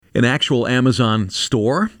An actual Amazon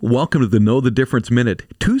store? Welcome to the Know the Difference Minute.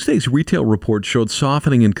 Tuesday's retail report showed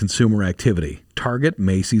softening in consumer activity. Target,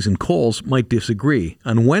 Macy's, and Kohls might disagree.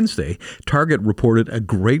 On Wednesday, Target reported a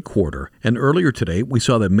great quarter, and earlier today we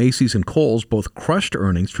saw that Macy's and Kohls both crushed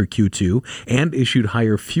earnings for Q2 and issued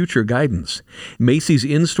higher future guidance. Macy's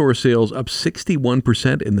in-store sales up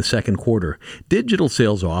 61% in the second quarter. Digital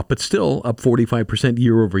sales off, but still up 45%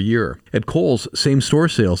 year over year. At Kohls, same-store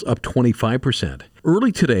sales up 25%.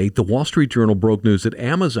 Early today, the Wall Street Journal broke news that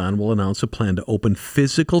Amazon will announce a plan to open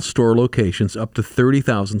physical store locations up to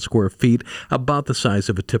 30,000 square feet, about the size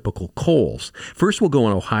of a typical Kohls. First will go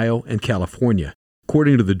in Ohio and California.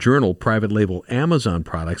 According to the Journal, private label Amazon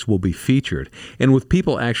products will be featured. And with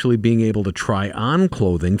people actually being able to try on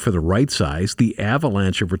clothing for the right size, the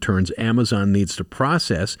avalanche of returns Amazon needs to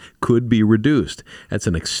process could be reduced. That's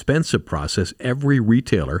an expensive process every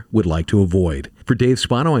retailer would like to avoid. For Dave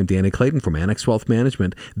Spano, I'm Danny Clayton from Annex Wealth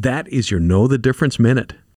Management. That is your Know the Difference Minute.